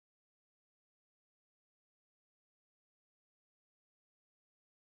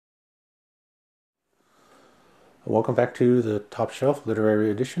Welcome back to the Top Shelf Literary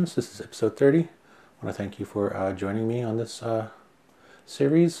Editions. This is episode 30. I want to thank you for joining me on this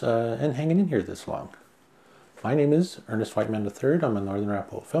series and hanging in here this long. My name is Ernest Whiteman III. I'm a Northern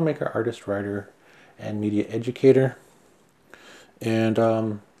Rappel filmmaker, artist, writer, and media educator.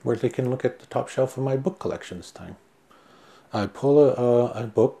 And we're taking a look at the top shelf of my book collection this time. I pull a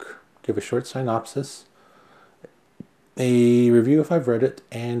book, give a short synopsis, a review if I've read it,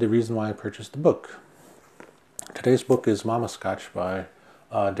 and the reason why I purchased the book. Today's book is Mamaskatch by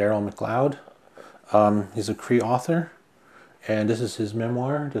Darren McLeods. He's a Cree author, and this is his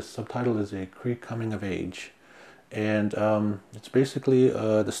memoir. The subtitle is A Cree Coming of Age. And it's basically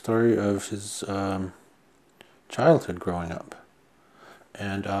the story of his childhood growing up.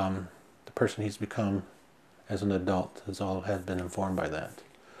 And the person he's become as an adult has been informed by that.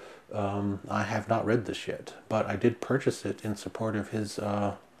 I have not read this yet, but I did purchase it in support of his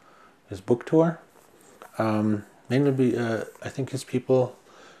book tour. Mainly, I think his people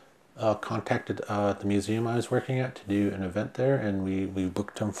contacted the museum I was working at to do an event there, and we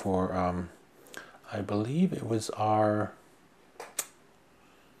booked him for, I believe it was our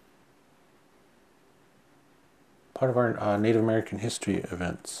part of our Native American history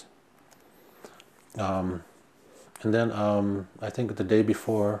events. And then I think the day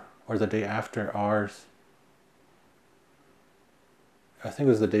before or the day after ours, I think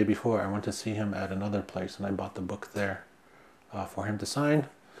it was the day before, I went to see him at another place and I bought the book there for him to sign.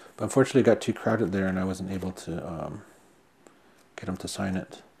 But unfortunately it got too crowded there and I wasn't able to get him to sign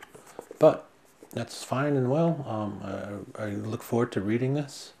it. But that's fine and well. I look forward to reading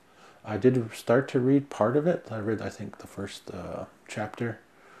this. I did start to read part of it. I read, I think, the first chapter.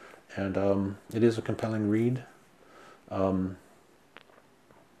 And it is a compelling read. But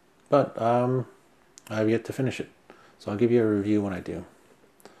I have yet to finish it. So I'll give you a review when I do.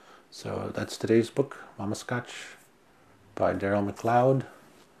 So that's today's book, Mamaskatch by Darren McLeods.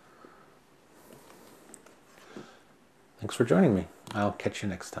 Thanks for joining me. I'll catch you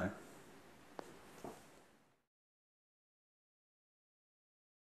next time.